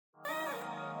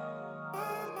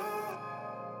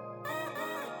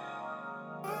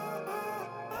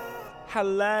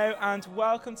Hello and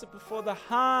welcome to Before the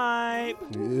Hype.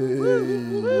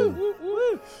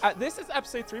 This is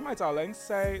episode 3, my darlings.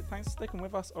 So thanks for sticking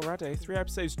with us already. 3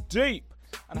 episodes deep.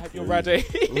 And I hope you're ready.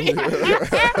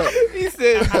 He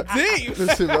said deep.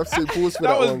 Listen, I've seen pause for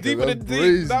That was one, deeper than deep.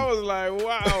 crazy. That was like,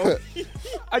 wow.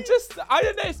 I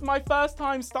don't know, it's my first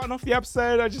time starting off the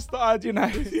episode. I just thought I'd, Bring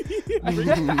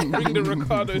the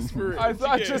Ricardo spirit.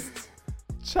 I just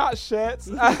chat shit.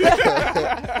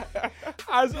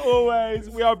 As always,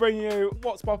 we are bringing you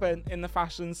what's popping in the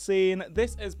fashion scene.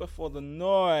 This is Before the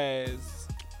Noise.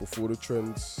 Before the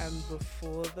trends. And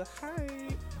before the hype.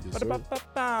 Yes, sir.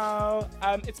 Ba-da-ba-ba-bow.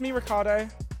 It's me, Ricardo,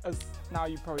 as now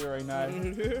you probably already know.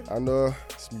 And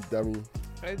it's me, Dammy.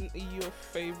 And your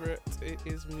favorite, it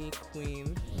is me,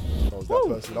 Queen. I was that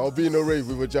person. I'll be in a rave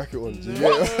with a jacket on. Do you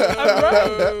get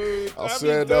it? I'll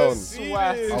swear down.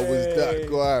 Sweaty. I was that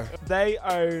guy. They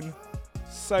own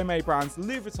so many brands: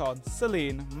 Louis Vuitton,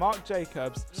 Celine, Marc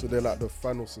Jacobs, So they're like the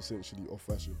Thanos essentially of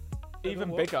fashion.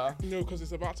 even bigger. No, because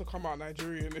it's about to come out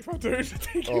Nigerian if I don't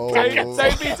take it. Oh.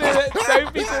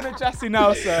 Don't be doing a Jesse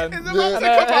Nelson. It's about to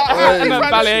And come out and a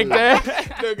ballet there.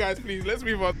 No, guys, please, let's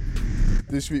move on.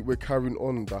 This week we're carrying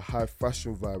on the high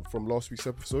fashion vibe from last week's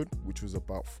episode, which was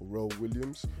about Pharrell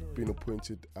Williams being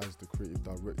appointed as the creative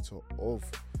director of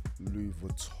Louis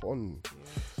Vuitton.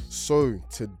 So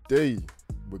today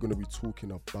we're going to be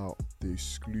talking about the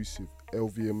exclusive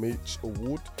LVMH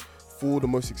award for the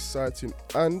most exciting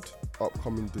and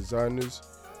upcoming designers,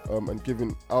 and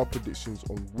giving our predictions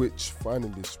on which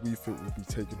finalists we think will be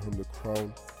taking home the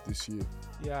crown this year.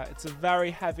 Yeah, it's a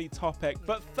very heavy topic.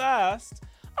 But first,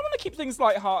 I want to keep things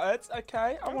lighthearted,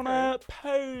 okay? I want to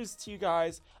pose to you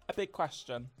guys a big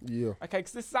question. Yeah. Okay,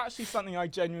 because this is actually something I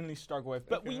genuinely struggle with.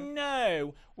 But we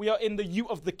know we are in the U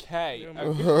of the K.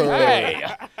 Okay.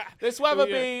 This weather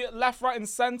be left, right, and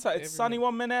centre. It's sunny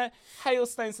one minute,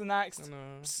 hailstones the next,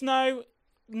 snow.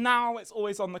 Now it's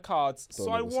always on the cards. Don't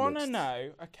So know I what's want to next.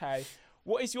 know, okay,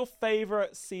 what is your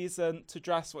favourite season to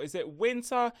dress for? Is it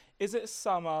winter? Is it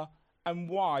summer? And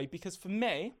why? Because for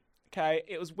me, okay,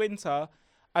 it was winter.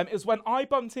 It was when I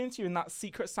bumped into you in that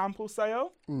secret sample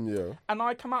sale. Yeah. And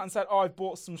I come out and said, oh, I've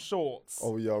bought some shorts.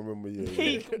 Oh yeah, I remember. Yeah.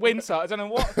 Peak winter. I don't know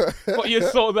what you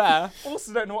thought there.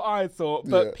 Also don't know what I thought.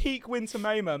 But peak winter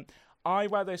moment. I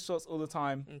wear those shorts all the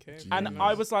time. Okay. And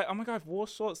I was like, oh my God, I've worn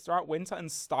shorts throughout winter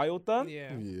and styled them. Yeah.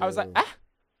 I was like,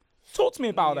 talk to me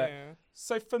about it. Yeah.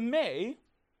 So for me,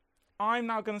 I'm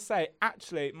now going to say,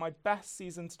 actually, my best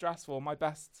season to dress for, my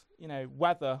best,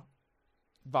 weather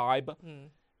vibe,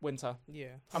 winter. Yeah.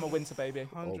 I'm a winter baby.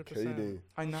 100%. Okay, then.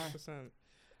 I know.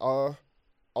 100%.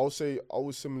 I'll say I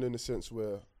was similar in the sense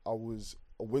where I was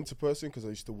a winter person because I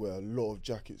used to wear a lot of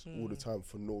jackets all the time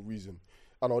for no reason.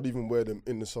 And I'd even wear them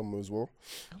in the summer as well.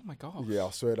 Oh my God. Yeah, I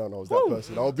swear down, I was that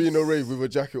person. I'll be in a rave with a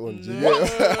jacket on. Do you get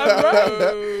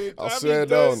it? I swear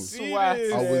down.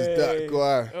 Sweaty. I was that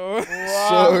guy. Wow.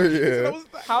 So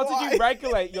yeah. How did you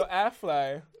regulate your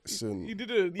airflow? Listen, You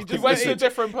didn't. You You just went let to a it.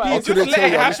 different I place. couldn't let tell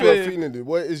it you, I just weren't happen. feeling it.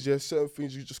 What it is, just certain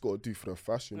things you just got to do for the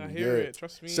fashion. I you hear get it.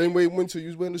 Trust me. Same way in winter, you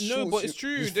was wearing the shorts. No, but it's true.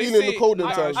 You're They feeling the say- cold in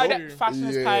I- times. I know. don't, fashion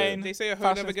is Yeah. pain. They say a hoe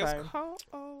Fashion never is gets pain. cold.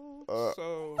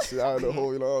 So. Sit out in the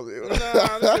hole, you know what I'm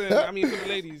No, saying? listen, I mean, for the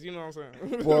ladies, you know what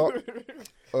I'm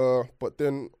saying? But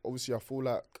then obviously I feel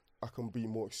like I can be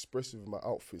more expressive with my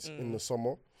outfits in the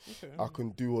summer. Okay. I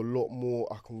can do a lot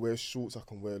more. I can wear shorts. I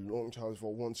can wear long trousers if I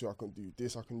want to. I can do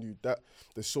this. I can do that.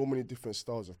 There's so many different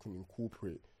styles I can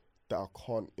incorporate that I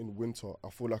can't in winter. I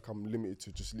feel like I'm limited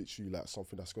to just literally like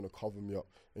something that's going to cover me up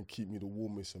and keep me the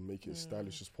warmest and make it as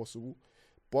stylish as possible.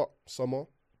 But summer,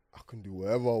 I can do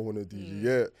whatever I want to do.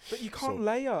 Yeah. But you can't So-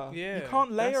 layer. Yeah, You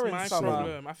can't layer in that's summer. my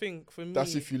problem. I think for me,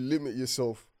 That's if you limit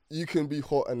yourself. You can be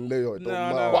hot and layer. It don't No,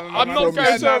 matter. no, no, I'm no, not no,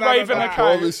 going to no, a no, rave no, in no, a I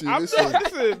coat. promise you, I'm listen.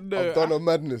 listen, no, I've done a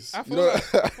madness. I You feel, know?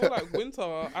 I feel like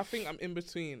winter. I think I'm in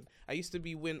between. I used to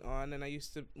be winter, and then I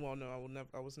used to. Well, no,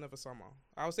 I was never summer.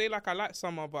 I would say like I like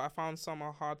summer, but I found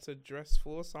summer hard to dress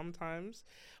for sometimes.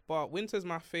 But winter's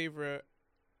my favorite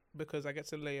because I get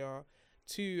to layer.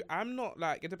 2, I'm not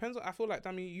like it depends. I feel like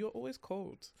you're always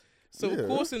cold. So Yeah. of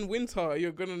course in winter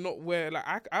you're gonna not wear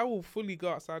like I will fully go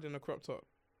outside in a crop top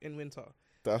in winter.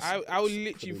 I would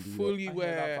literally couldn't do that. fully I hear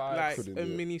wear that vibe. like Couldn't a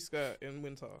do it. mini skirt in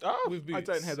winter Oh, with boots. I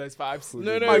don't hear those vibes. Couldn't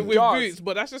No, do no, it. with God. boots,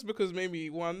 but that's just because maybe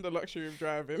one, the luxury of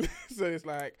driving, so it's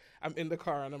like I'm in the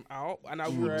car and I'm out, and I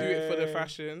would do it for the True.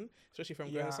 fashion, especially if I'm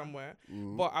Yeah. going somewhere.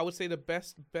 Mm. But I would say the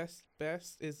best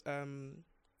is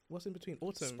what's in between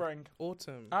autumn. Spring.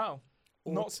 Autumn. Oh.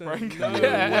 Not Autumn. spring. No,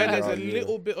 Yeah. where there's a Yeah.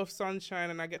 little bit of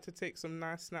sunshine and I get to take some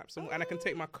nice snaps and I can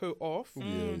take my coat off,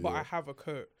 Yeah, but yeah. I have a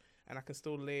coat. and I can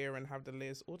still layer and have the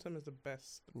layers. Autumn is the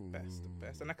best, the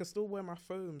best. And I can still wear my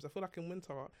foams. I feel like in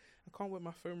winter, I can't wear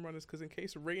my foam runners because in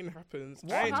case rain happens,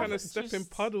 I ain't trying to step in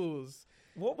puddles.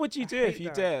 What would you do if you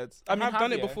did? I mean, I've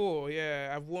done it before.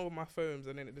 Yeah, I've worn my foams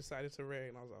and then it decided to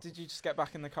rain. I was like, did you just get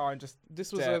back in the car and just?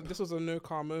 This was a no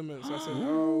car moment. So I said,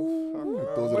 oh,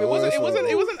 fuck. But it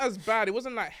wasn't as bad. It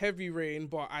wasn't like heavy rain,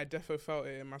 but I definitely felt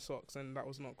it in my socks, and that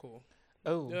was not cool.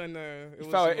 Oh, no,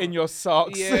 you felt it in your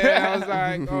socks. Yeah, I was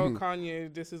like, oh,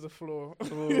 Kanye, this is a flaw.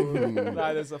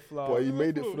 That is a flaw. But you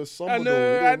made it for the summer, I know,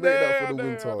 though. You didn't make that for the I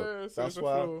winter. know. So That's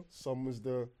why summer's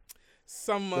the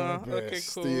summer. the Okay,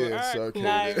 best. cool. Yes, Alright,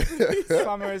 okay. cool. No,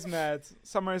 summer is mad.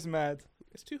 Summer is mad.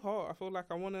 It's too hot. I feel like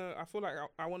I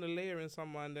wanna layer in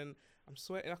summer, and then I'm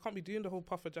sweating. I can't be doing the whole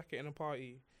puffer jacket in a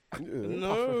party. Yeah.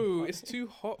 No, it's too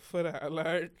hot for that.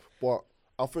 Like, But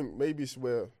I think maybe it's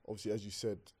where, obviously, as you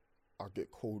said, I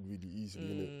get cold really easily,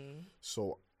 innit?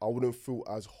 So I wouldn't feel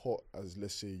as hot as,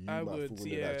 let's say, you might feel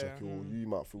in that jacket, or you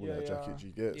might feel in that jacket, you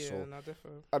get? Yeah, so no,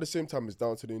 definitely. at the same time, it's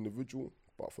down to the individual.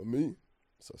 But for me,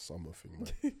 it's a summer thing,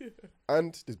 man.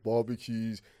 And there's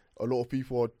barbecues. A lot of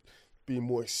people are being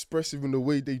more expressive in the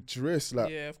way they dress.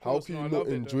 Like, Yeah, of how course. can No, you I not love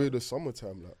it, enjoy though. the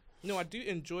summertime? Like, No, I do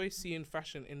enjoy seeing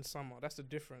fashion in summer. That's the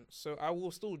difference. So I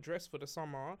will still dress for the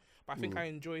summer, but I think I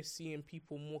enjoy seeing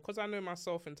people more because I know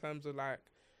myself in terms of like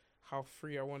how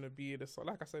free I want to be.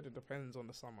 Like I said, it depends on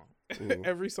the summer.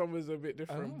 Every summer is a bit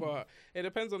different, but it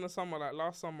depends on the summer. Like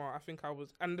last summer, I think I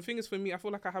was, and the thing is for me, I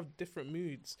feel like I have different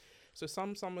moods. So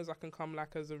some summers I can come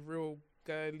like as a real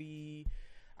girly.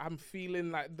 I'm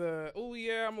feeling like I'm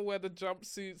gonna wear the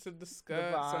jumpsuits and the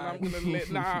skirts and I'm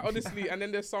gonna honestly. And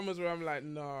then there's summers where I'm like,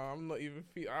 I'm not even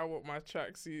I want my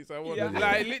tracksuits. I want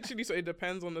like literally. So it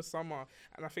depends on the summer,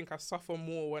 and I think I suffer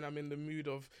more when I'm in the mood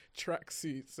of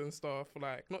tracksuits and stuff.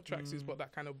 Like not tracksuits, but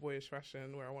that kind of boyish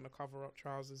fashion where I want to cover up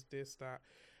trousers, this, that.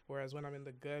 Whereas when I'm in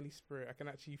the girly spirit, I can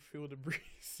actually feel the breeze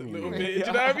a little bit. Do you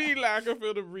know what I mean? Like I can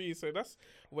feel the breeze. So that's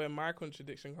where my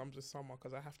contradiction comes with summer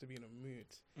because I have to be in a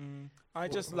mood. I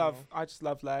just love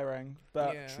layering,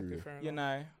 but you know,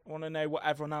 I want to know what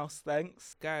everyone else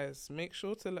thinks. Guys, make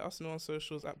sure to let us know on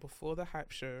socials at Before the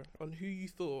Hype Show on who you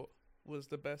thought was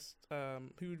the best.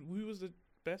 Who was the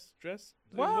best dressed?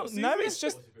 Well, no, it's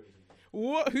just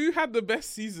who had the best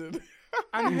season.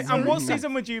 And what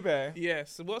season would you be?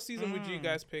 Yes. So what season would you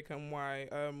guys pick and why?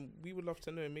 We would love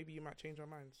to know. Maybe you might change our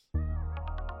minds.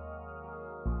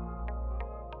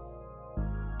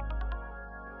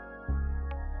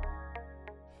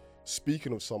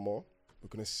 speaking of summer, we're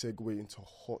going to segue into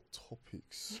hot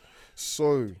topics.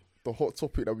 So the hot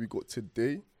topic that we got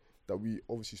today, that we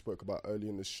obviously spoke about earlier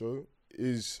in the show,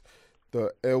 is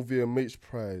the LVMH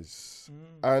prize.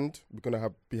 And we're going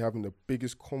to be having the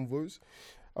biggest convos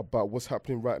about what's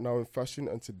happening right now in fashion.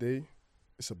 And today,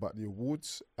 it's about the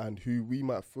awards and who we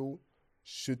might feel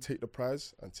should take the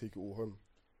prize and take it all home.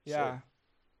 Yeah. So,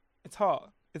 it's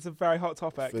hot. It's a very hot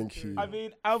topic. Thank you. I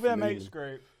mean, LVMH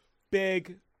Group,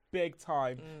 big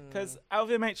time. Because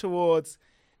LVMH Awards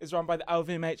is run by the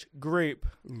LVMH Group,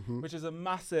 which is a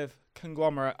massive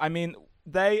conglomerate. I mean,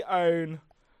 they own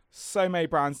so many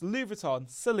brands. Louis Vuitton,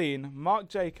 Celine, Marc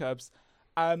Jacobs.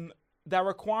 They're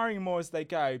acquiring more as they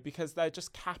go because they're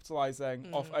just capitalizing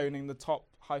off owning the top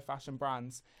high fashion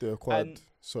brands. They acquired,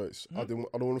 I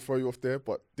don't want to throw you off there,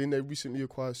 but didn't they recently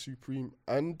acquire Supreme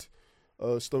and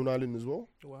Stone Island as well?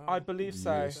 Wow. I believe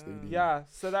so. Yes, yeah,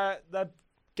 so they're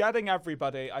getting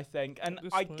everybody, I think. And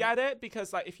I get it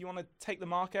because like if you want to take the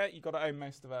market, you got to own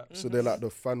most of it. So they're like the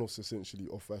Thanos essentially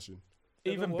of fashion.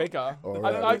 Even bigger.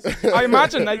 Right. I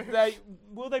imagine they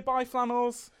will they buy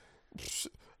flannels?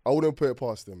 I wouldn't put it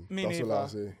past them. Me That's neither. all I'll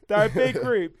say. They're a big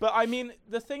group. But I mean,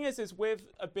 the thing is with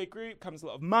a big group comes a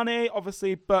lot of money,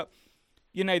 obviously. But,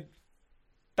 you know,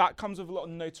 that comes with a lot of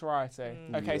notoriety.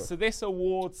 Okay, so this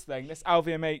awards thing, this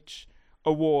LVMH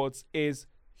Awards is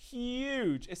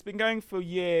huge. It's been going for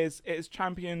years. It has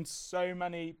championed so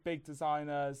many big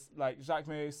designers like Jacques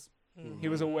Mus. He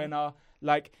was a winner.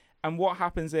 And what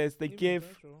happens is they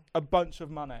give a bunch of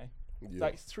money.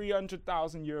 Like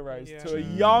 300,000 euros to a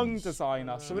young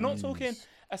designer. So we're not talking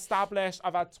established,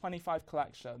 I've had 25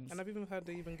 collections. And I've even heard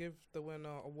they even give the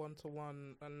winner a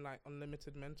 1-to-1 and like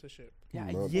unlimited mentorship.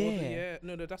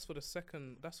 No, that's for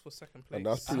second place. And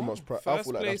that's pretty much First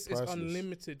place is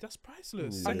unlimited. That's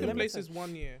priceless. Second place is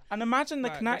 1 year. And imagine the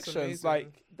connections.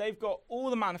 Like they've got all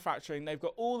the manufacturing, they've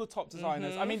got all the top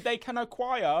designers. I mean, they can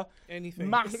acquire anything.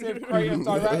 Massive creative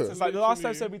directors. Like the last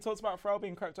episode we talked about Pharrell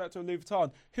being creative director of Louis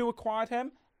Vuitton. Who acquired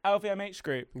him? LVMH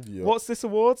Group. Yeah. What's this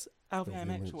awards?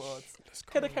 LVMH LVMH. Awards. Let's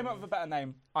go. Could have came up with a better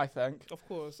name, I think. Of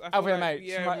course. I feel LVMH. like,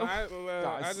 yeah, Like,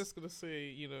 I'm guys. just going to say,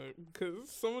 you know, because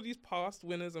some of these past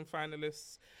winners and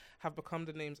finalists have become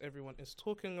the names everyone is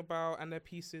talking about, and their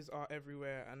pieces are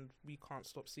everywhere, and we can't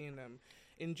stop seeing them.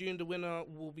 In June, the winner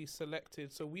will be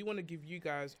selected. So we want to give you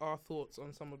guys our thoughts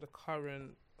on some of the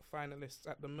current finalists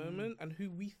at the moment and who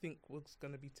we think was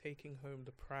going to be taking home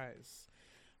the prize.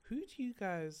 Who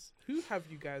have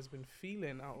you guys been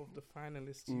feeling out of the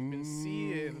finalists you've been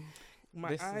seeing?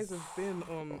 My eyes have been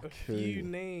on a few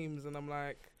names, and I'm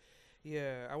like,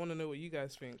 yeah, I want to know what you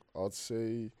guys think. I'd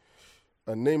say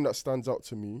a name that stands out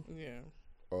to me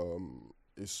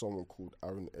is someone called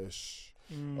Aaron Esch.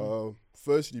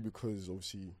 Firstly, because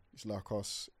obviously it's like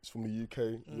us, it's from the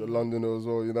UK, you're Londoner as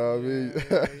well, you know what I mean?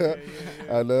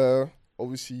 Yeah. And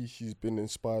obviously he's been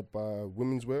inspired by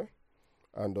women's wear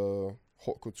and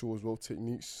haute couture as well,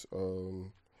 techniques,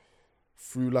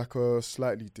 through like a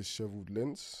slightly disheveled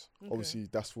lens. Okay. Obviously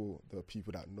that's for the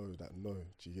people that know,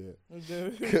 do you get?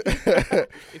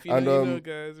 If you know, you know,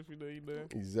 guys. If you know, you know.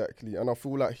 Exactly. And I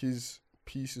feel like his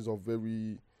pieces are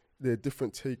they're a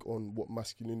different take on what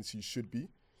masculinity should be.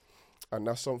 And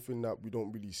that's something that we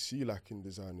don't really see like in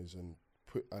designers,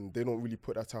 and they don't really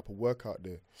put that type of work out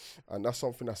there. And that's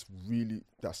something that's really,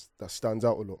 that stands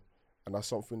out a lot. And that's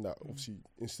something that obviously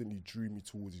instantly drew me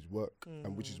towards his work,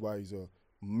 and which is why he's a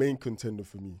main contender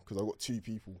for me, because I've got two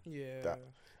people that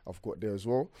I've got there as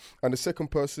well. And the second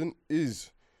person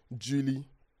is Julie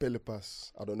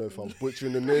Belipas. I don't know if I'm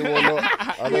butchering the name or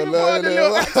not. I don't know.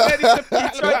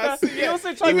 He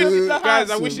also tried to do the hand.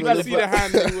 Guys, I wish you could see the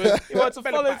hand. He wants to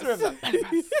follow through.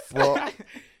 But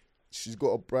she's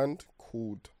got a brand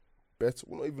called Better.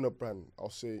 Well, not even a brand.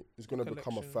 I'll say it's going to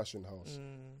become a fashion house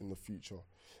in the future.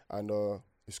 And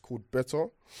it's called Better.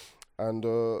 And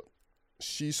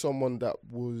she's someone that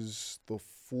was the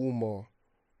former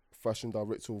fashion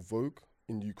director of Vogue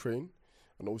in Ukraine.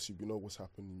 And obviously we know what's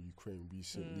happened in Ukraine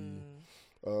recently.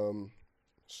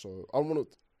 So I want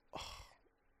to...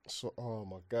 oh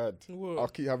my God. What? I'll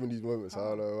keep having these moments. I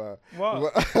don't know why.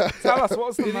 What? Tell us, what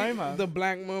was the moment? The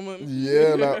blank moment.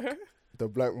 Yeah, like the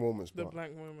blank moments. The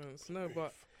blank moments. No,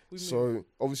 but... So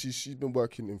obviously she's been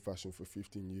working in fashion for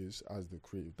 15 years as the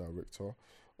creative director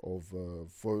of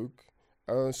Vogue.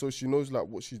 So she knows like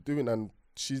what she's doing, and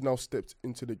she's now stepped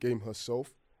into the game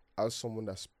herself as someone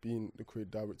that's been the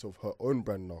creative director of her own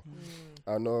brand now.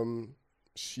 And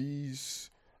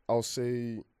she's, I'll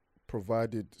say,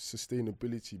 provided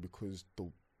sustainability because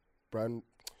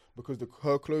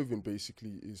her clothing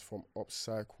basically is from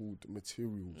upcycled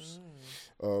materials.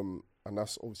 And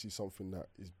that's obviously something that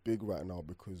is big right now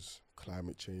because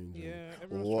climate change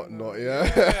and whatnot.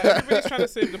 Everybody's trying to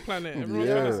save the planet. Everyone's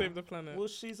trying to save the planet. Well,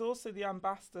 she's also the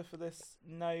ambassador for this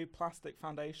No Plastic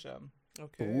Foundation.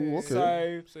 Okay. Ooh,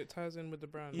 okay. So it ties in with the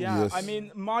brand. Yeah, Yes. I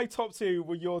mean, my top two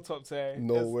were your top two.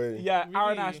 No way. Yeah, Really?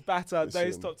 Aaron Ash, Better, those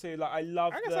Listen. top two. Like, I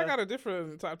love I guess I got a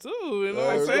different tattoo. You know Oh,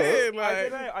 what I'm saying? I Like,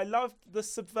 don't know. I love the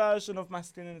subversion of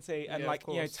masculinity and Yeah, like, of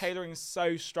you know, course. tailoring is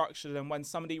so structured, and when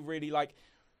somebody really like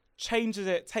changes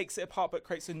it, takes it apart, but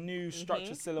creates a new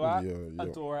structured silhouette. Yeah.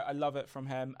 Adore it. I love it from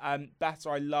him. Better,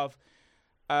 I love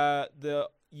the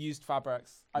used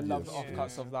fabrics. I love the Yes.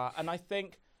 offcuts of that. And I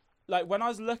think, like, when I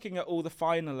was looking at all the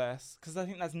finalists, because I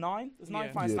think there's nine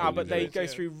finalists Yeah, now, but they yeah. go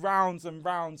through rounds and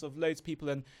rounds of loads of people,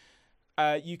 and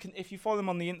you can, if you follow them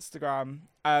on the Instagram,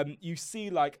 you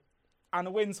see like Anna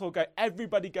Wintour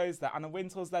everybody goes there. Anna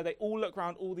Wintour's there. They all look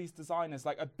around all these designers,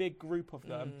 like a big group of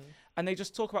them, and they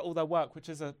just talk about all their work, which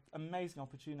is an amazing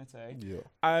opportunity. Yeah.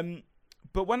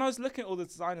 But when I was looking at all the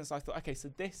designers, I thought, okay, so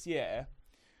this year,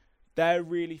 they're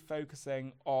really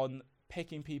focusing on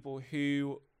picking people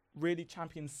who really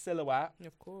champion silhouette,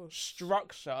 of course,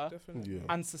 structure, definitely. Yeah.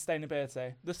 and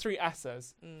sustainability. The three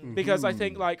S's. Because I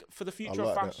think, like, for the future of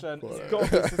like that. fashion, Quite it's got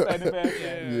to be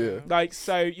sustainability. Yeah. Like,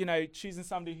 so, you know, choosing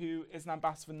somebody who is an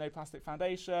ambassador for No Plastic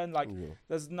Foundation. Like,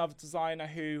 there's another designer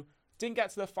who didn't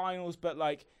get to the finals, but,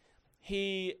 like,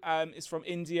 he is from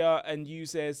India and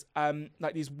uses,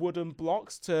 like, these wooden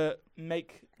blocks to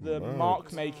make the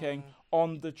mark making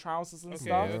on the trousers and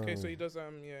stuff. Okay, so he does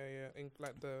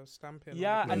like the stamping.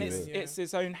 Yeah, on the and clothes. it's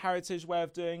his own heritage way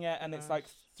of doing it, and it's like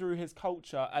through his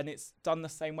culture, and it's done the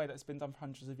same way that it's been done for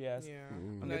hundreds of years. Yeah,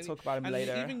 I'm going to talk about him and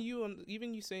later.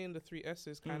 Even you saying the three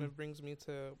S's kind of brings me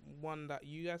to one that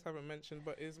you guys haven't mentioned,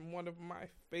 but is one of my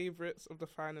favorites of the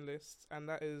finalists, and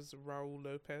that is Raul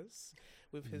Lopez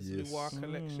with his Loire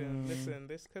collection. Listen,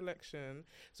 this collection.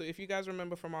 So if you guys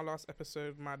remember from our last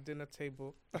episode, my dinner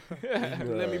table.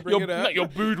 Let me bring it up. Your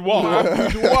boudoir.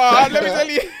 Let me tell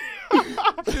you.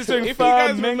 She's doing If you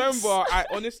guys minks. remember, I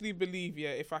honestly believe,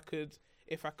 if I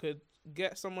could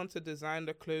get someone to design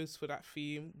the clothes for that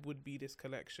theme, would be this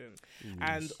collection. Yes.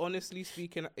 And honestly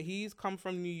speaking, he's come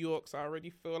from New York, so I already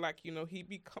feel like, he'd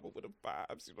be coming with the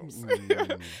vibes, you know what I'm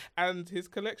saying? And his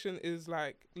collection is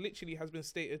like, literally has been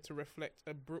stated to reflect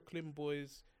a Brooklyn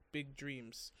boy's big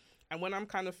dreams. And when I'm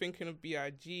kind of thinking of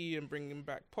B.I.G. and bringing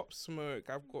back Pop Smoke,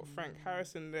 I've got Frank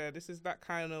Harrison there. This is that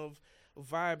kind of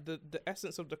vibe. The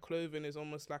essence of the clothing is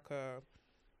almost like a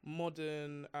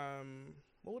modern,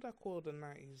 what would I call the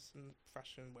 90s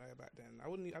fashion wear back then? I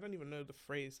don't even know the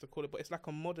phrase to call it, but it's like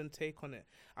a modern take on it.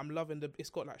 I'm loving it's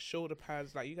got like shoulder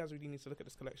pads. Like, you guys really need to look at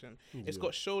this collection. It's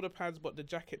got shoulder pads, but the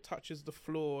jacket touches the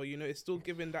floor. It's still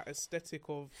giving that aesthetic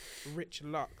of rich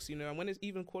luxe, and when it's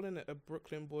even calling it a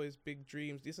Brooklyn boy's big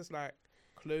dreams, this is like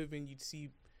clothing you'd see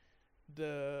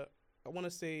I want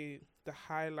to say the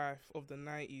high life of the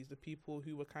 90s, the people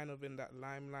who were kind of in that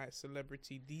limelight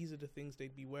celebrity, these are the things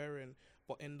they'd be wearing,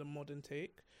 but in the modern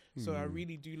take. So I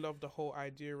really do love the whole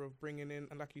idea of bringing in,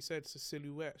 and like you said, it's a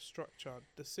silhouette structure.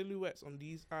 The silhouettes on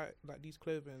these these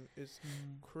clothing is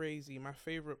crazy. My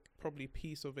favorite probably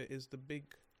piece of it is the big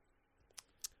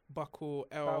buckle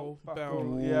L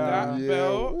belt. Yeah. That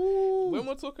belt. When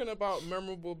we're talking about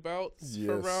memorable belts,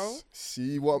 Pharrell,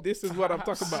 see what this is what I'm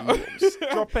talking about.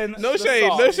 Dropping no the shade,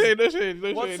 sauce. no shade.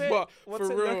 But What's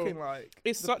for it real, looking like?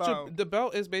 it's the such belt? the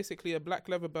belt is basically a black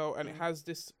leather belt, and it has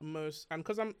this and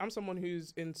because I'm someone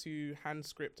who's into hand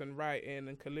script and writing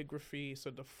and calligraphy, so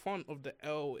the font of the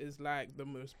L is like the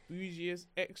most bougiest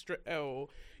extra L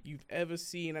you've ever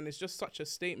seen, and it's just such a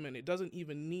statement. It doesn't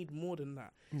even need more than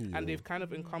that. And they've kind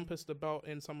of encompassed the belt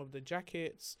in some of the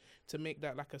jackets to make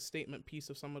that like a statement piece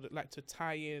of some of the, like, to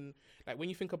tie in, like when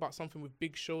you think about something with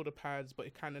big shoulder pads but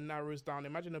it kind of narrows down,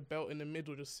 imagine a belt in the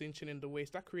middle just cinching in the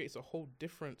waist. That creates a whole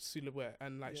different silhouette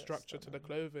and like structure to the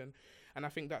clothing, and I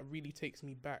think that really takes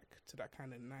me back to that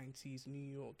kind of 90s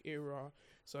New York era.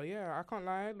 So yeah, I can't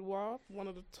lie, Loire, one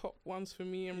of the top ones for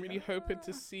me. I'm really hoping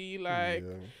to see, like,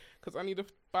 because I need to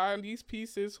buy these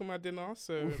pieces for my dinner.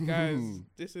 So guys,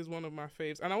 this is one of my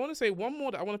faves. And I want to say one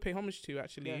more that I want to pay homage to,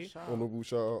 actually, honorable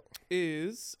shout out,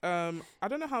 is I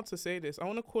don't know how to say this. I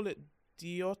want to call it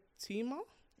Diotima.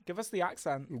 Give us the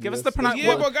accent. Give us the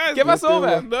Yeah, but guys, give us all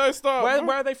them. No, stop.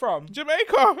 Where are they from?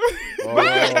 Jamaica.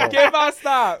 Give us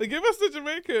that. Give us the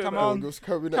Jamaican. Come on.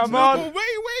 Come on. Oh,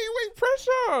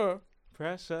 wait.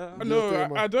 Pressure. No,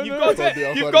 I don't You've know. got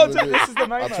it. You've got it. This is the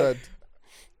main I tried.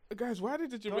 Guys, why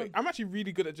did the Jamaican? I'm actually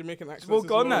really good at Jamaican accents. Well,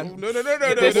 go on then. No.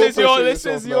 This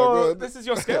is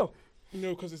your skill.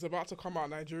 No, because it's about to come out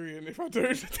Nigerian if I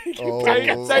don't take it. Don't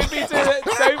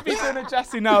be doing a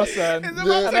Jesse Nelson. It's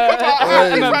about to come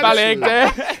out. And then Ballet.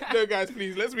 No, guys,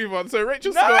 please, let's move on. So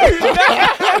Rachel Scott.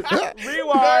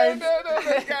 Rewind. No,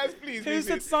 guys, please. Who's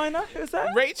the designer? Who's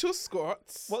that? Rachel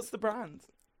Scott. What's the brand?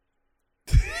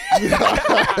 Do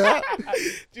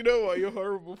you know what? You're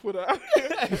horrible for that.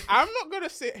 I'm not gonna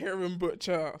sit here and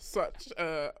butcher such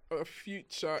a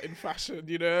future in fashion.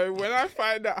 When I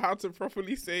find out how to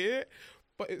properly say it,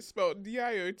 but it's spelled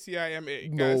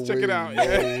Diotima. Guys, check it out.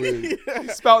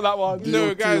 Spell that one.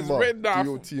 No, guys, written down.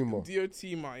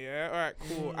 Diotima. Yeah. All right,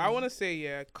 cool. I want to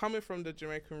say, coming from the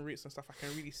Jamaican roots and stuff, I can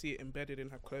really see it embedded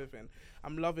in her clothing.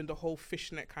 I'm loving the whole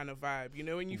fishnet kind of vibe.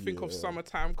 When you think of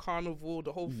summertime carnival,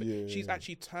 the whole she's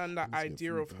actually turned that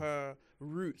idea of her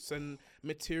roots and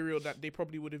material that they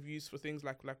probably would have used for things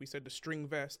like we said, the string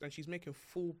vest, and she's making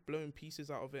full blown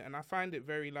pieces out of it. And I find it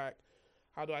very, like,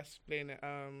 how do I explain it?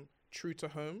 True to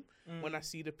home when I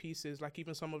see the pieces. Like,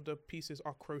 even some of the pieces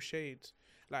are crocheted.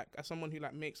 Like, as someone who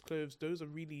like makes clothes, those are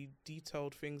really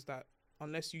detailed things that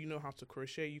unless you know how to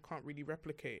crochet, you can't really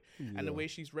replicate. And the way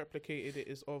she's replicated it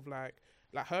is of like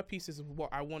her pieces of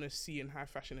what I want to see in high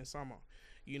fashion in summer.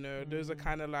 Those are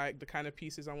kind of like the kind of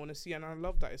pieces I want to see, and I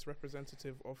love that it's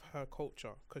representative of her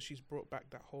culture because she's brought back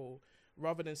that whole,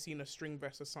 rather than seeing a string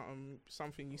vest or something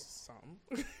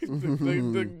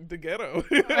the ghetto.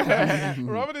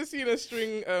 Rather than seeing a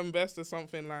string vest or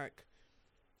something like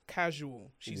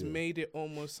casual, she's made it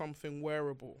almost something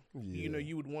wearable.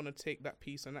 You would want to take that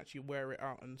piece and actually wear it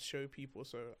out and show people.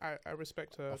 So I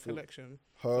respect her collection.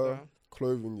 Her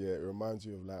clothing, it reminds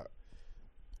you of like,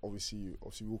 obviously we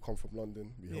all come from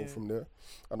London. We hail from there,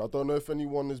 and I don't know if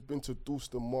anyone has been to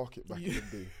Dalston Market back in the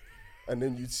day. And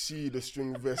then you'd see the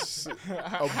string vests hanging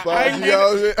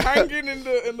in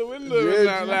the window.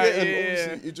 And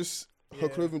obviously it just her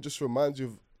clothing just reminds you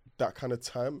of that kind of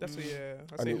time. That's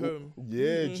I say home. Do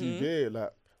you get it?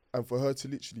 Like, and for her to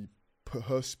literally put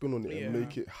her spin on it and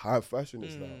make it high fashion,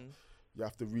 it's like you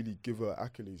have to really give her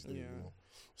accolades there.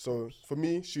 So for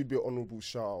me, she'd be an honourable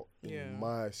shout out in Yeah.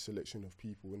 my selection of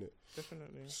people, innit?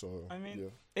 Definitely. So I mean, yeah.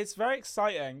 it's very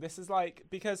exciting. This is like,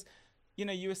 because, you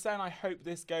know, you were saying, I hope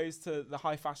this goes to the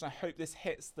high fashion. I hope this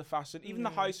hits the fashion, even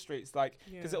the high streets, like,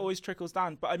 because it always trickles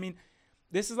down. But I mean,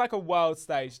 this is like a world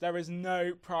stage. There is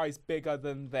no prize bigger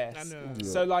than this. I know. Yeah.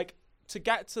 So like, to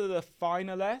get to the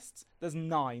finalists, there's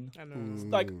 9. I know.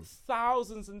 Like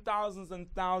thousands and thousands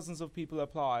and thousands of people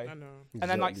apply. I know.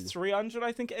 And then like Exactly. 300,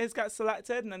 I think it is, get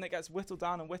selected, and then it gets whittled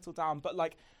down and whittled down. But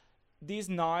like these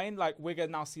 9, like we're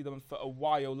gonna now see them for a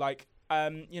while. Like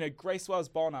you know, Grace Wells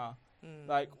Bonner,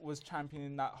 like was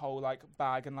championing that whole like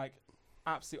bag and like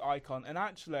absolute icon. And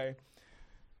actually,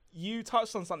 you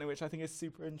touched on something which I think is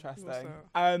super interesting.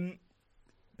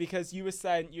 Because you were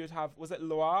saying you would have, was it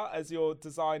Loire as your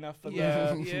designer for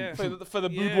the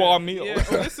boudoir meal? Yeah.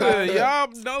 Oh, listen, yeah,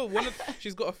 no,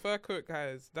 she's got a fur coat,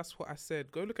 guys. That's what I said.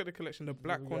 Go look at the collection. The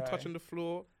black one touching the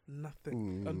floor,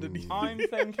 nothing underneath. I'm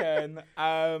thinking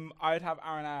I'd have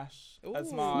Aaron Ash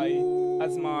as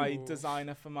my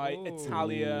designer for my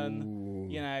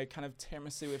Italian, you know, kind of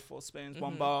tiramisu with 4 spoons,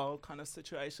 1 bowl kind of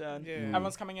situation. Yeah.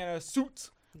 Everyone's coming in a suit,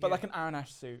 but like an Aaron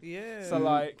Ash suit. Yeah. So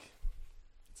like,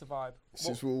 it's a vibe.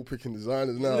 Since we're all picking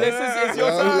designers now, This is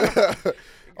your turn.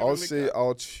 I'll say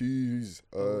I'll choose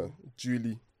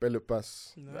Julie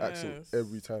Bellepass. Nice. The accent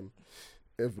every time.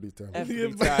 Every time.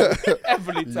 Every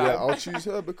time. Yeah, I'll choose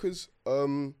her because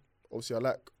obviously I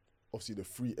like the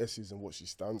 3 S's and what she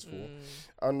stands for,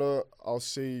 and I'll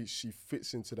say she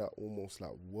fits into that almost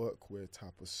like workwear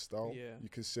type of style. Yeah. You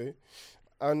could say.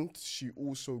 And she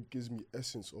also gives me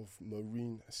essence of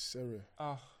Marine Serre.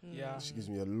 Oh, yeah. She gives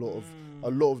me a lot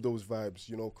of those vibes,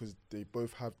 you know, because they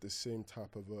both have the same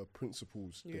type of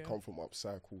principles. Yeah. They come from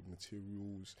upcycled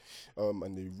materials,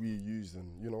 and they reuse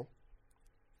them. You know,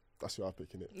 that's why I'm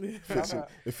picking it. It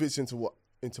fits into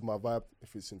my vibe. It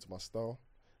fits into my style.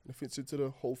 And it fits into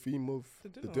the whole theme of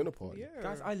the dinner party. Yeah.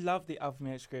 Guys, I love the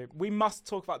LVMH group. We must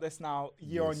talk about this now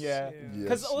year on year.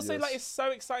 Because also, like, it's so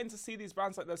exciting to see these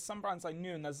brands. Like, there's some brands I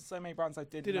knew, and there's so many brands I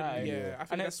didn't know. Yeah, I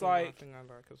think and that's it's like, thing I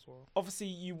like as well. Obviously,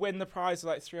 you win the prize of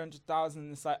like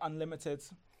 300,000. It's like unlimited,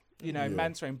 you know,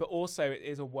 mentoring. But also, it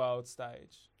is a world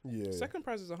stage. Yeah. Second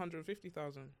prize is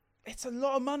 150,000. It's a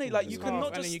lot of money. Like, you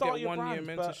cannot just start your brand. And then you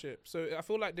get 1 year mentorship. So I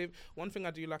feel like one thing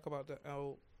I do like about the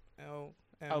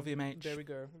LVMH. There we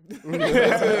go.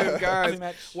 Guys,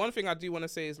 LVMH. one thing I do want to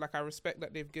say is, like, I respect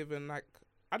that they've given, like,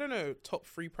 I don't know, top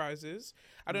 3 prizes.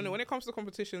 I don't know, when it comes to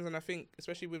competitions, and I think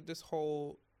especially with this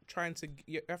whole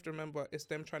you have to remember, it's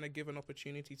them trying to give an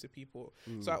opportunity to people.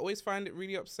 So I always find it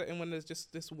really upsetting when there's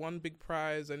just this one big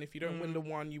prize, and if you don't win the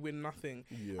one, you win nothing.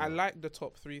 I like the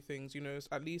top 3 things, you know.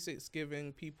 At least it's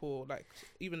giving people, like,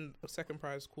 even a second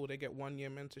prize, cool, they get 1 year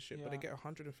mentorship, but they get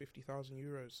 150,000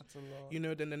 euros. That's a lot. You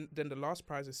know, then the last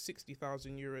prize is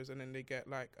 60,000 euros, and then they get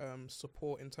like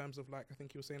support in terms of, like, I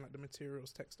think you were saying, like, the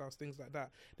materials, textiles, things like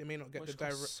that. They may not get the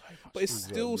direct, but it's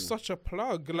still such a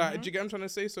plug. Like, do you get what I'm trying to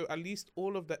say? So at least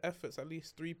all of the efforts, at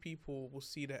least 3 people will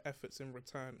see their efforts in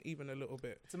return, even a little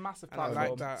bit. It's a massive And I platform.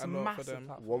 like that a lot for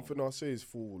them. One thing I'll say is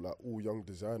for like all young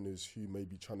designers who may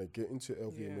be trying to get into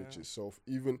LVMH itself,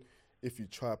 even if you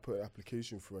try to put an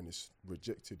application through and it's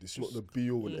rejected, it's not the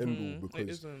be all and end all,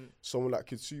 because someone like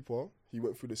Kid Super, he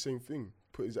went through the same thing,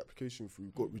 put his application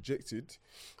through, got rejected,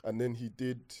 and then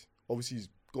obviously he's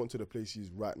gone to the place he's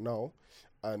right now,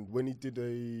 and when he did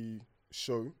a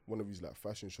show, one of his like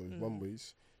fashion shows,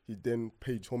 runways, he then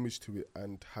paid homage to it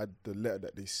and had the letter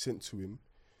that they sent to him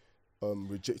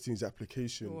rejecting his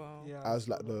application as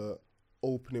like the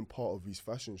opening part of his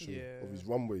fashion show, of his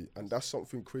runway. And that's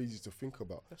something crazy to think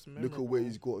about. Look at where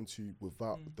he's gotten to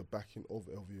without the backing of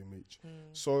LVMH.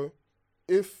 So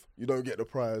if you don't get the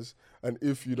prize and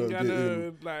if you don't get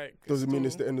in, like, doesn't mean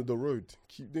it's the end of the road.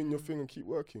 Keep doing your thing and keep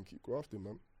working, keep grafting,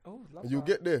 man. Oh, love and you'll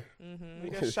get there. We're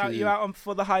going to shout you out on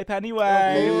For the Hype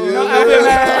anyway. Not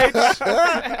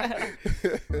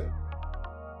LVMH.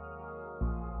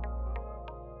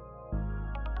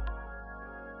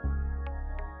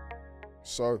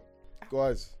 So,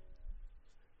 guys,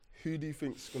 who do you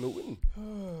think's going to win?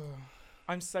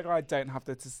 I'm so glad I don't have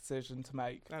the decision to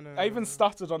make. I even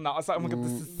stuttered on that. I was like, oh my god,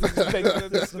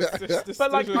 this is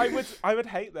but like, I would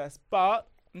hate this, but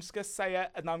I'm just gonna say it,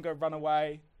 and then I'm gonna run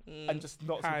away and just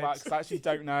not talk about it because I actually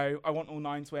don't know. I want all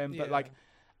 9 to win, but like,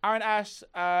 Aaron Ash,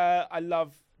 I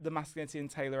love the masculinity and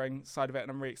tailoring side of it,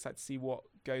 and I'm really excited to see what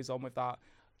goes on with that.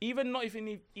 Even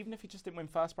if he just didn't win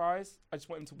first prize, I just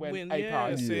want him to win a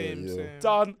prize. Same.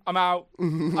 Done. I'm out.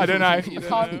 I don't know.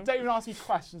 Don't even ask me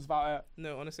questions about it.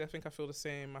 No, honestly, I think I feel the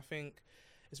same. I think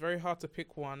it's very hard to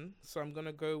pick one, so I'm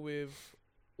gonna go with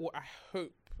what I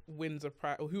hope wins a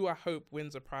prize, or who I hope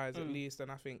wins a prize at least,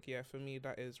 and I think, for me,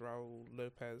 that is Raul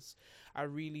Lopez. I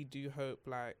really do hope,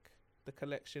 like, the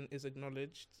collection is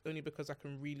acknowledged, only because I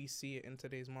can really see it in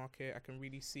today's market. I can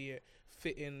really see it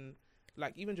fit in,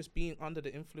 like, even just being under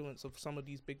the influence of some of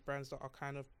these big brands that are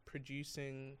kind of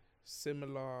producing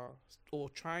similar or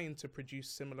trying to produce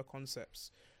similar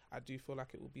concepts. I do feel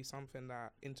like it will be something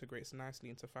that integrates nicely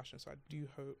into fashion. So I do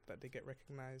hope that they get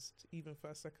recognized, even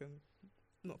first, second,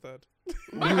 not third.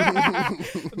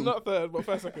 Not third, but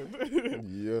first, second.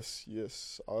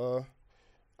 Yes.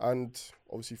 And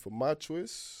obviously for my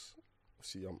choice,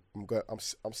 see, I'm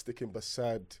sticking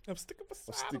beside. I'm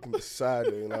sticking beside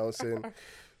her, you know what I'm saying?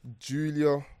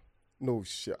 Julia. No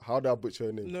shit. How did I butcher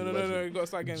her name? No. You got to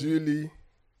start again. Julie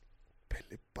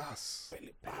Pelibas.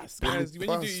 Guys,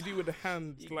 when you do with the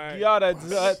hands, like. Yeah,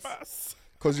 that's.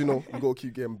 Because, you know, you got to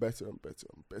keep getting better and better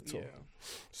and better. Yeah.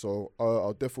 So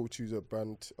I'll definitely choose a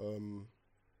brand.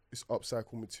 It's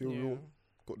upcycle material. Yeah.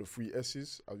 Got the 3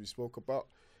 S's, as we spoke about.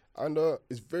 And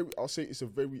I'll say it's a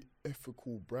very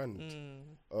ethical brand.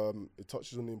 It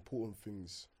touches on the important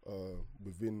things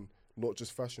within not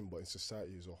just fashion, but in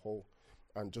society as a whole.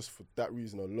 And just for that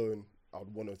reason alone, I'd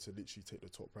want her to literally take the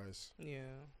top prize. Yeah.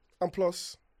 And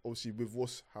plus, obviously, with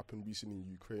what's happened recently in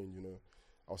Ukraine, you know,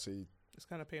 I'll say it's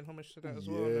kind of paying homage to that as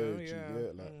well.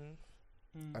 No?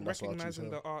 And recognizing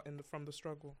the art from the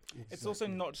struggle. Exactly. It's also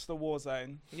not just the war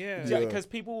zone. Yeah. Because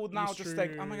people will now just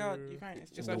think, oh my God, Ukraine,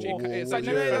 it's just a war. It's like,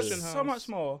 like there's so much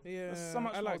more. Yeah. There's so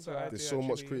much more to that. There's so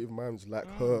much creative minds like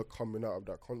her coming out of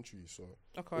that country. So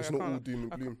it's not all doom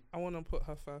and gloom. I want to put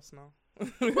her first now.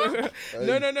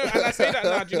 No. And I say that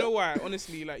now. Do you know why?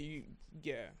 Honestly, like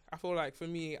I feel like for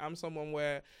me, I'm someone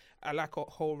where I like a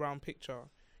whole round picture.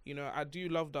 You know, I do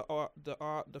love the art,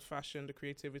 the fashion, the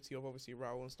creativity of obviously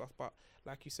Raul and stuff. But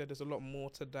like you said, there's a lot more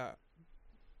to that.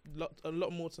 A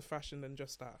lot more to fashion than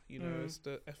just that. You know, it's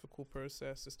the ethical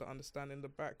process, it's the understanding the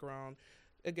background.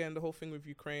 Again, the whole thing with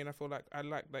Ukraine, I feel like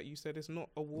that you said it's not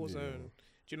a war zone.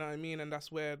 Do you know what I mean? And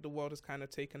that's where the world has kind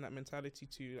of taken that mentality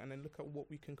to, and then look at what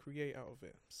we can create out of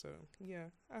it. So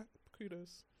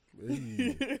kudos.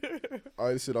 Hey.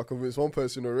 I said I convinced one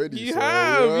person already. You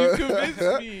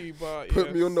convinced me, but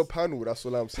put me on the panel. That's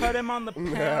all I'm saying. Put him on the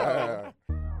panel.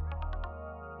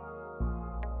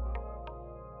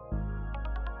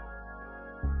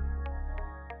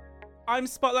 I'm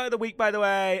Spotlight of the Week, by the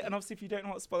way, and obviously, if you don't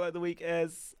know what Spotlight of the Week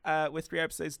is, we're 3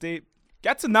 episodes deep.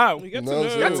 Get to know. Get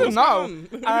to know.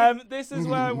 This is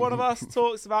where one of us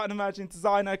talks about an emerging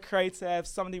designer, creative,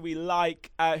 somebody we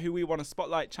like, who we want to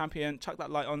spotlight, champion, chuck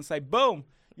that light on, and say, boom,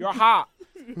 you're hot.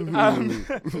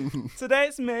 Today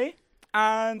it's me,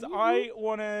 and I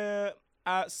want to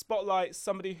spotlight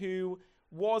somebody who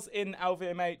was in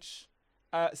LVMH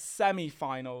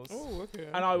semi-finals. Oh, okay.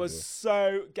 And I was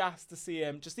so gassed to see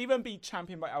him just even be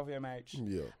championed by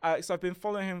LVMH. Yeah. So I've been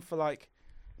following him for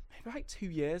maybe 2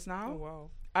 years now. Oh, wow.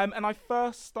 And I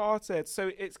first started,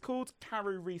 so it's called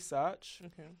Karu Research.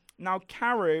 Okay. Now,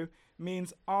 Karu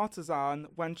means artisan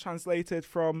when translated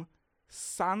from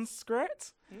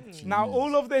Sanskrit. Now,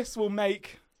 all of this will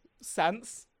make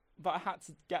sense, but I had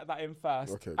to get that in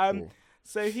first. Okay, cool.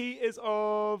 So he is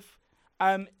of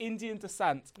Indian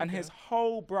descent, and his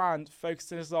whole brand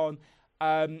focuses on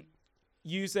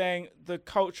using the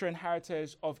culture and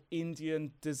heritage of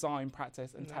Indian design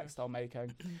practice and textile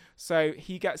making. So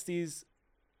he gets these,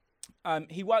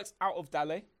 he works out of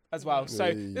Delhi as well.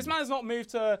 So this man has not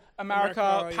moved to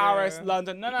America, Paris,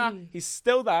 London. No. He's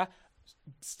still there.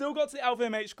 Still got to the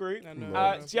LVMH group. Do you know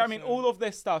what I mean? All of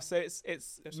this stuff. So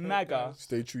it's mega.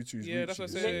 Stay true to his roots. That's what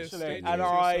I say. Literally. And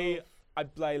I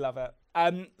bloody love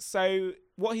it. So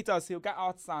what he does, he'll get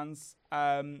artisans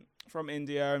from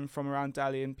India and from around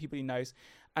Delhi and people he knows,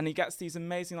 and he gets these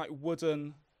amazing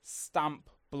wooden stamp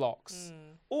blocks,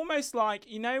 almost like,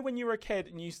 you know, when you were a kid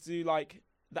and you used to do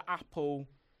the apple,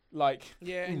 and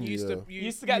you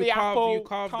used to get the apple, you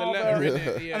carve the letter in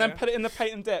it, and then put it in the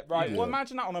paint and dip, right? Well,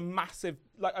 imagine that on a massive,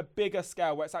 a bigger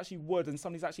scale where it's actually wood and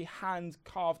somebody's actually hand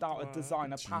carved out a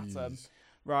design, a pattern,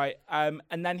 right? And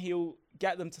then he'll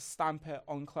get them to stamp it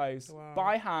on clothes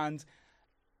by hand.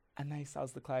 And then he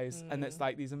sells the clothes, and it's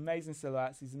these amazing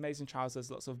silhouettes, these amazing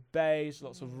trousers, lots of beige,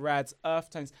 lots of reds, earth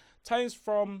tones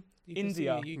from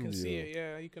India. You can see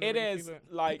it, You can. It is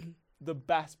the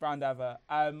best brand ever.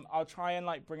 I'll try and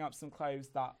bring up some clothes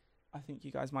that I think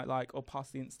you guys might like, or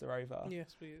pass the Insta over.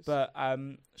 Yes, please. But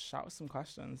shout us some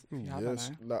questions if you have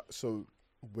any. So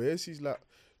where's his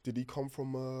did he come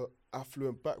from a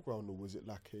affluent background, or was it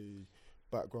a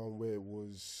background where it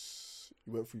was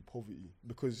he went through poverty?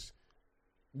 Because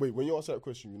wait, when you ask that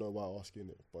question, you know why I'm asking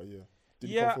it, but Did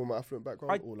he come from an affluent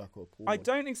background or like a poor I one?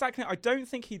 don't exactly. I don't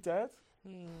think he did.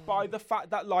 By the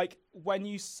fact that like when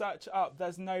you search up,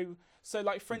 there's no. So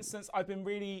like for instance, I've been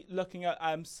really looking at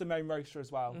Simone Rocha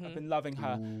as well. I've been loving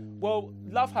her. Well,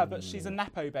 love her, but she's a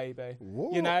nepo baby.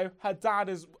 What? You know, her dad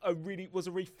was a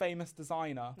really famous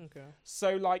designer. Okay.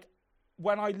 So like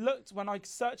when I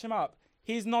search him up,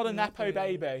 he's not a nepo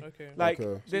baby. Okay. Like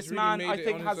Okay. this He's really man, made I it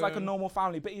think on has his like a own. normal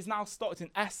family, but he's now stocked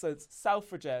in Essence,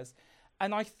 Selfridges,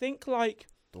 and I think like.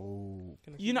 Oh.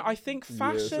 You know, I think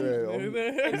fashion.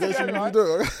 Yeah,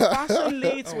 Fashion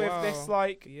leads Oh, with wow. this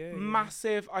like Yeah, yeah.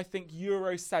 massive, I think,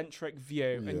 Eurocentric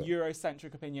view and Yeah.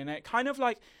 Eurocentric opinion. It kind of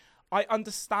like I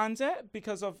understand it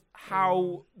because of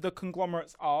how the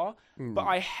conglomerates are, but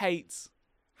I hate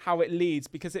how it leads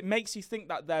because it makes you think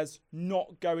that there's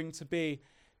not going to be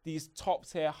these top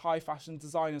tier high fashion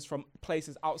designers from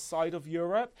places outside of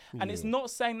Europe. And it's not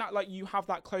saying that like you have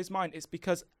that closed mind. It's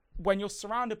because when you're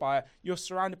surrounded by it, you're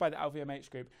surrounded by the LVMH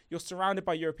group, you're surrounded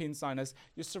by European designers,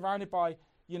 you're surrounded by,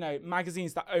 you know,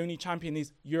 magazines that only champion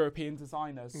these European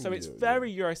designers. So it's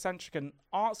very Eurocentric, and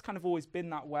art's kind of always been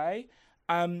that way.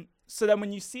 So then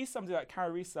when you see somebody like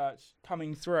Carry Research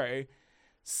coming through,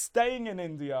 staying in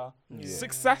India,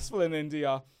 successful in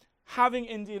India, having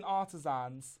Indian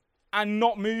artisans and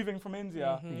not moving from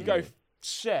India, you go,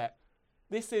 shit,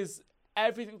 this is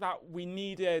everything that we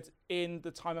needed in the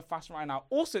time of fashion right now.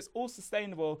 Also, it's all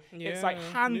sustainable. It's like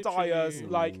hand dyers,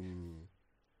 like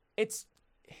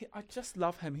I just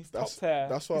love him. He's top tier.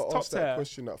 That's why He's I asked that tier.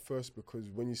 question at first, because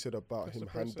when you said about That's him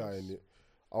the hand process. dyeing it,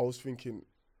 I was thinking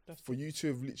for you to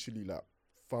have literally like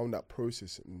found that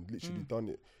process and literally done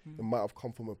it, it might have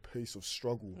come from a place of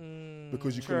struggle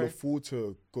because you couldn't True. afford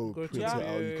to go print Yeah. it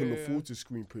out. You couldn't Yeah. afford to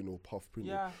screen print or puff print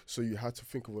Yeah. it. So you had to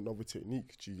think of another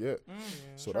technique. Do you get?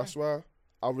 So True. that's why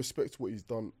I respect what he's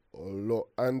done a lot.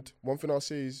 And one thing I'll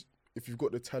say is, if you've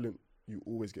got the talent, you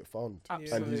always get found. And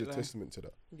he's a Absolutely. testament to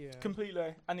that. Yeah.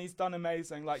 Completely. And he's done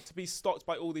amazing. Like to be stocked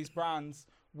by all these brands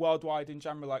worldwide in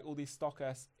general, like all these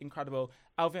stockists, incredible.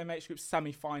 LVMH Group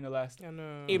semi-finalist, I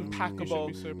know. impeccable.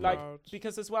 You should be so Like proud.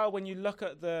 because as well, when you look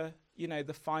at the, you know,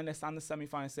 the finalists and the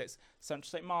semi-finalists, it's Central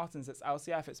St. Martin's, it's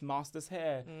LCF, it's Masters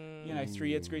here, you know,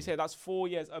 3-year degrees here. That's 4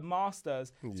 years of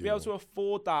Masters. To be able to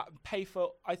afford that, pay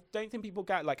for, I don't think people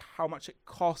get like how much it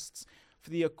costs for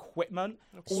the equipment,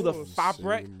 all the course.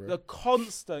 fabric, Insane, bro. the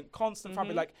constant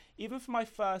fabric. Like even for my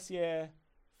first year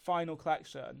final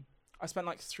collection, I spent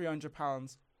like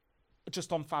 £300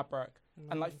 just on fabric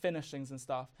and like finishings and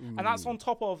stuff. And that's on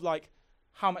top of like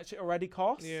how much it already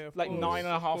costs, Yeah, of like course, $9,500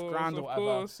 or of whatever.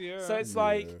 course, yeah. So it's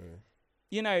like,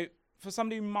 you know, for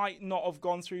somebody who might not have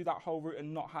gone through that whole route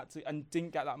and not had to, and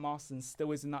didn't get that master and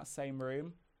still is in that same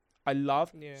room, I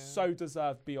love, so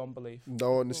deserved beyond belief.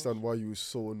 Now I understand why you were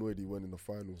so annoyed he went in the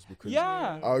finals, because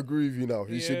Yeah. I agree with you now.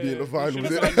 He should be in the he finals. should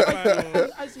Because be in the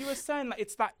finals. as you were saying, like,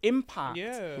 it's that impact.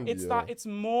 Yeah. It's Yeah. that it's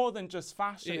more than just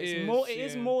fashion. It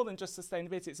It's is, more than just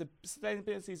sustainability.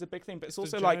 Sustainability is a big thing, but it's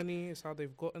also the like journey, it's how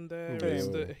they've gotten there, Yeah. it's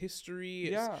the history,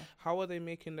 it's Yeah. how are they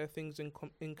making their things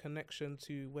in connection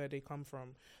to where they come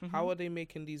from, Mm-hmm. how are they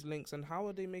making these links, and how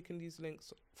are they making these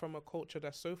links from a culture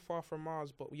that's so far from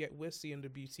ours, but yet we're seeing the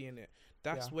beauty in it.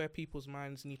 That's where people's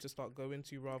minds need to start going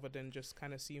to, rather than just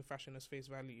kind of seeing fashion as face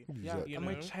value. Yeah, Exactly. and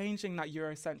we're changing that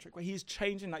Eurocentric. He's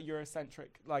changing that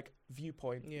Eurocentric like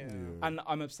viewpoint, Yeah. and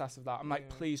I'm obsessed with that. I'm like,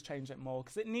 Yeah. please change it more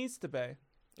because it needs to be.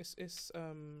 It's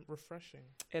refreshing.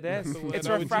 It is. That's the word It's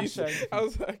I would use. refreshing. I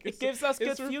was like, It gives us good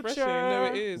it's future. refreshing. No,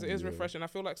 it is. It is Yeah. refreshing. I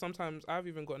feel like sometimes I've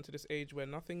even gotten to this age where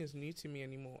nothing is new to me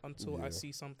anymore until I Yeah.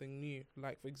 see something new.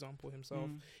 Like, for example, himself,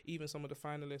 Mm. even some of the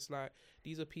finalists. Like,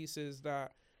 these are pieces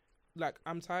that, like,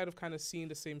 I'm tired of kind of seeing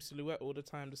the same silhouette all the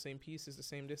time, the same pieces, the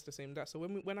same this, the same that. So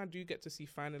when I do get to see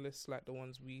finalists like the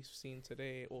ones we've seen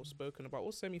today or spoken about,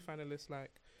 or semi-finalists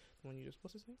like the one you just,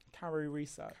 what's his name? Carry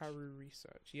Research. Carry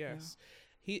Research, yes.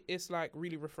 It's like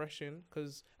really refreshing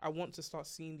because I want to start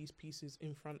seeing these pieces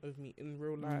in front of me in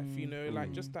real life, you know,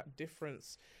 like just that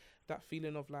difference, that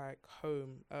feeling of like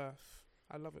home, earth.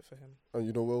 I love it for him. And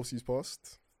you know what else he's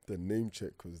passed? The name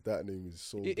check, because that name is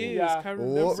so It dope. is. Yeah. Carry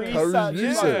What? Research. Carry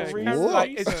Research. Research. Yeah, What?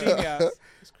 like, it's genius.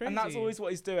 It's crazy. And that's always what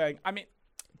he's doing. I mean,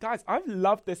 guys, I've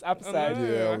loved this episode. I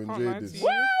know, Yeah, I I've can't enjoyed lie this. to Woo!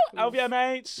 you.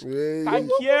 LVMH. Hey.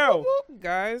 Thank you.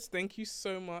 Guys, thank you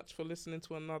so much for listening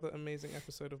to another amazing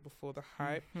episode of Before the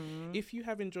Hype. If you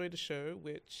have enjoyed the show,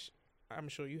 which I'm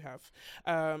sure you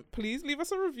have. Please leave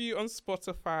us a review on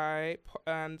Spotify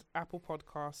and Apple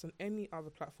Podcasts and any other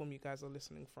platform you guys are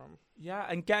listening from. Yeah,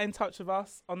 and get in touch with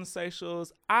us on the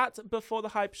socials at Before the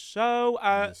Hype Show.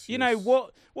 You know,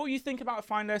 yes. what you think about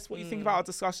Find This? What you think about our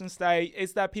discussions today?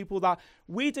 Is there people that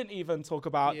we didn't even talk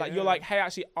about that you're like, hey,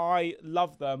 actually, I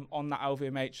love them on that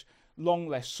LVMH long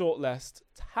list, short list?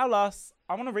 Tell us.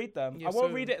 I want to read them. Yeah, I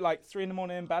won't so- read it like 3 a.m.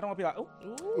 in bed. I want to be like, oh,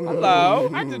 Ooh,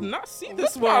 hello. I did not see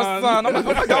this Son. one. I'm like,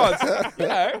 oh my God. You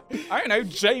know, I don't know,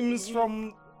 James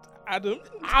from Adam.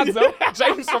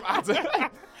 James from Adam.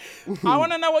 I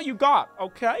want to know what you got,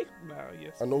 okay? No,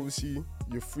 yes. And obviously,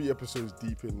 you're 3 episodes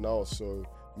deep in now, so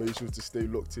make sure to stay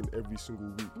locked in every single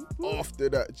week. After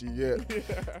that,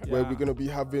 where we're going to be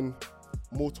having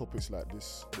more topics like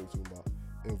this. We're talking about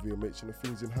LVMH and the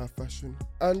things in high fashion.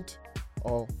 And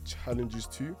our challenges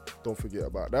too. Don't forget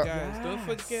about that. Guys, don't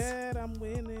forget I'm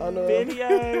winning. And,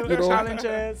 Video You know-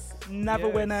 challenges, never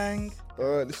Yes. winning.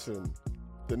 Listen,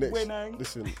 the next. Winning.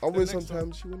 Listen, I win next one.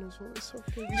 sometimes, you win as well. It's okay.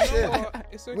 We You know share. what?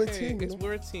 It's We're a okay. team, you know?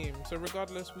 We're a team. So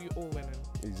regardless, we all winning.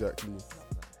 Exactly.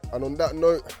 And on that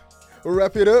note, we'll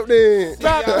wrap it up then.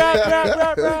 Rap.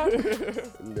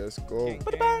 Let's go. Gang,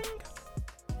 gang. Bang.